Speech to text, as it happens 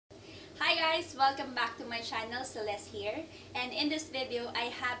Hi guys! Welcome back to my channel, Celes here. And in this video,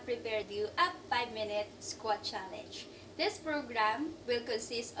 I have prepared you a 5-minute squat challenge. This program will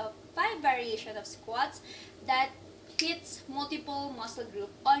consist of 5 variations of squats that hits multiple muscle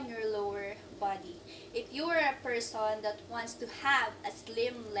groups on your lower body. If you are a person that wants to have a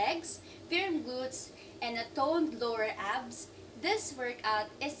slim legs, firm glutes, and a toned lower abs, this workout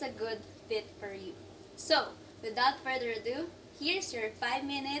is a good fit for you. So, without further ado, here's your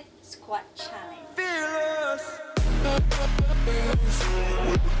 5-minute squat challenge.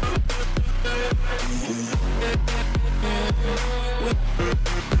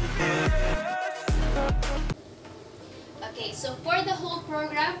 Okay, so for the whole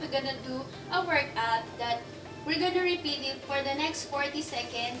program, we're gonna do a workout that we're gonna repeat it for the next 40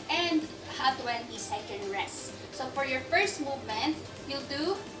 seconds and a 20-second rest. So for your first movement, you'll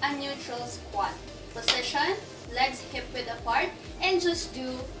do a neutral squat. Position, legs hip width apart, and just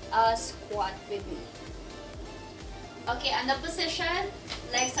do a squat with me. Okay, on the position,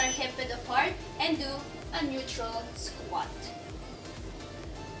 legs are hip width apart, and do a neutral squat.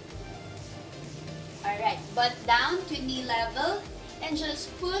 Alright, butt down to knee level, and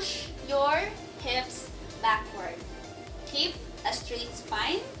just push your hips backward. Keep a straight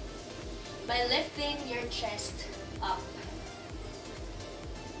spine by lifting your chest up.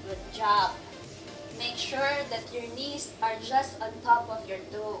 Good job. Make sure that your knees are just on top of your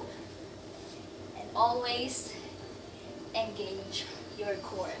toe. And always engage your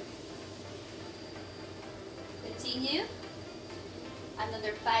core. Continue.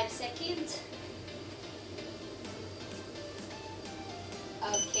 Another 5 seconds.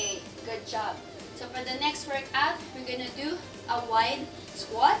 Okay, good job. So for the next workout, we're gonna do a wide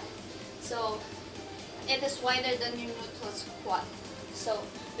squat. So it is wider than your neutral squat. So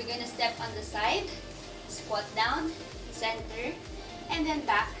we're gonna step on the side, squat down, center, and then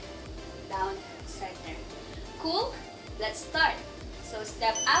back, down, center. Cool? Let's start. So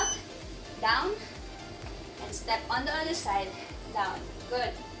step out, down, and step on the other side, down.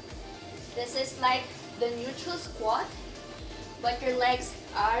 Good. This is like the neutral squat, but your legs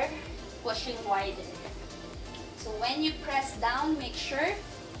are pushing wider. So when you press down, make sure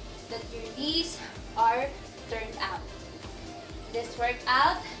that your knees are turned out. This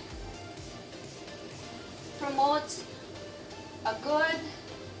workout promotes a good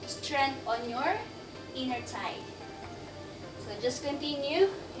strength on your inner thigh. So just continue.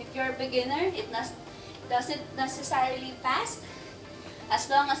 If you're a beginner, it doesn't necessarily fast, as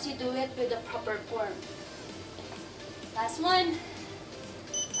long as you do it with the proper form. Last one.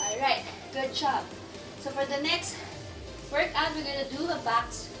 Alright, good job. So for the next workout, we're gonna do a back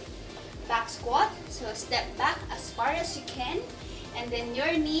squat. So step back as far as you can, and then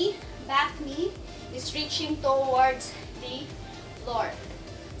your back knee is reaching towards the floor.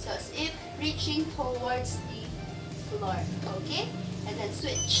 So as if reaching towards the floor. Okay? And then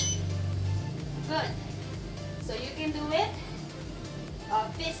switch. Good. So you can do it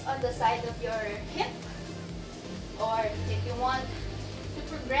fist on the side of your hip, or if you want to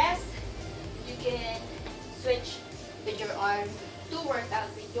progress, you can switch with your arm to work out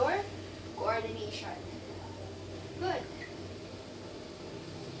with your coordination. Good.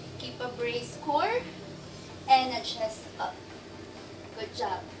 Keep a braced core and a chest up. Good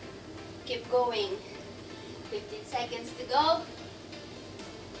job. Keep going. 15 seconds to go.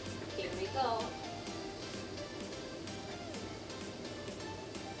 Here we go.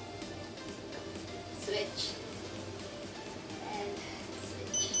 Switch. And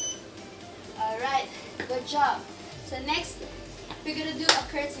switch. Alright, good job. So next, we're gonna do a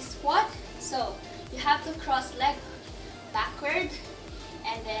curtsy squat. So you have to cross leg backward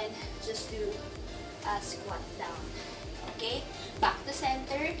and then just do a squat down. Okay? Back to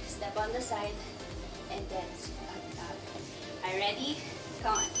center, step on the side, and then squat down. Are you ready?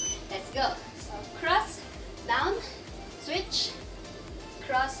 Come on, let's go. So cross, down, switch,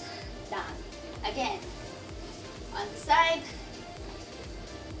 cross, down. Again, on the side.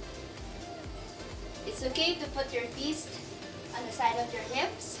 It's okay to put your feet on the side of your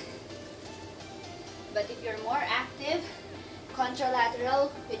hips, but if you're more active, contralateral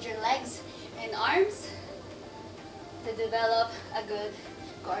with your legs and arms to develop a good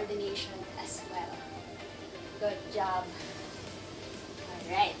coordination as well. Good job.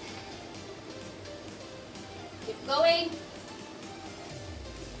 Alright. Keep going.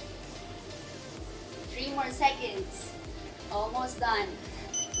 3 more seconds. Almost done.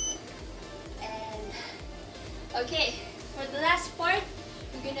 And okay, for the last part,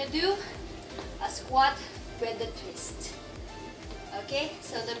 we're gonna do a squat with the twist. Okay,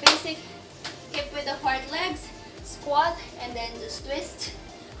 so the basic hip width apart legs, squat, and then just twist,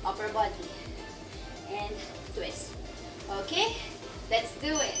 upper upper body. And twist. Okay? Let's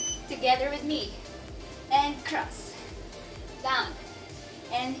do it. Together with me. And cross. Down.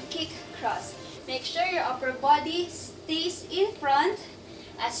 And kick, cross. Make sure your upper body stays in front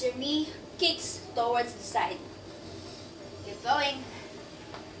as your knee kicks towards the side. Keep going.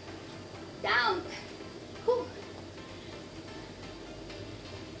 Down. Whew.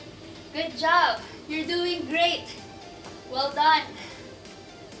 Good job. You're doing great. Well done.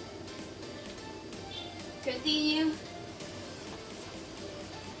 Continue.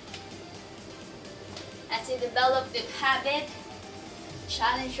 As you develop the habit,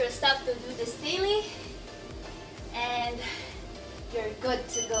 challenge yourself to do this daily, and you're good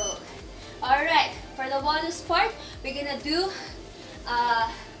to go. Alright, for the bonus part, we're gonna do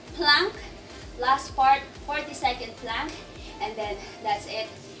plank. Last part, 40-second plank, and then that's it.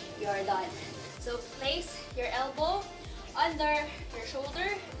 You're done. So place your elbow under your shoulder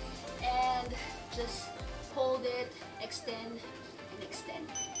and just hold it, extend, and extend.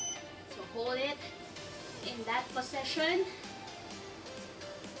 So hold it in that position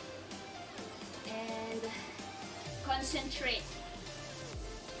and concentrate.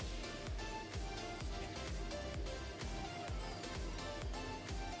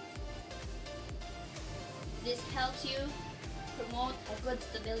 This helps you promote a good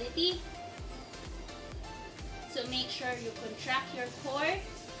stability. So make sure you contract your core,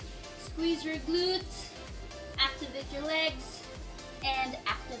 squeeze your glutes, activate your legs, and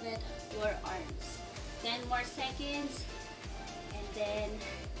activate your arms. 10 more seconds, and then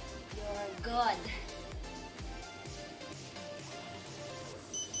you're good.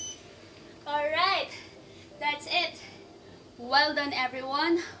 Alright, that's it. Well done,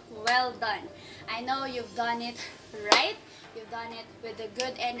 everyone. Well done. I know you've done it right. You've done it with a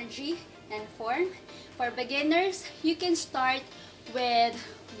good energy and form. For beginners, you can start with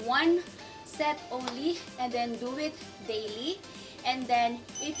one set only and then do it daily. And then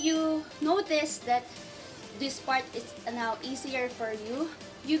if you notice that this part is now easier for you,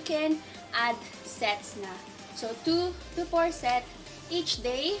 you can add sets na. So 2 to 4 sets each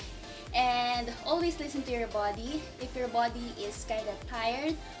day. And always listen to your body. If your body is kind of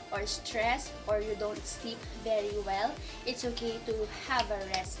tired or stressed or you don't sleep very well, it's okay to have a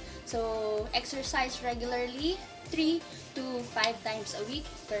rest. So exercise regularly 3 to 5 times a week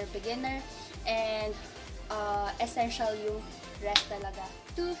for a beginner, and essential yung rest talaga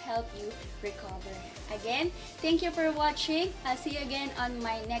to help you recover. Again, thank you for watching. I'll see you again on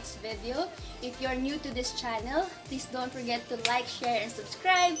my next video. If you're new to this channel, please don't forget to like, share, and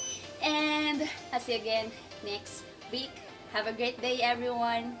subscribe. And I'll see you again next week. Have a great day,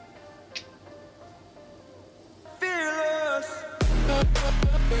 everyone.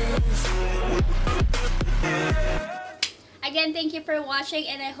 Again, thank you for watching,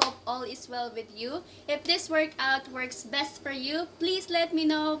 and I hope all is well with you. If this workout works best for you, please let me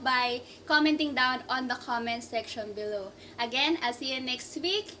know by commenting down on the comment section below. Again, I'll see you next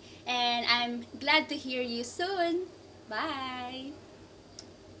week, and I'm glad to hear you soon. Bye!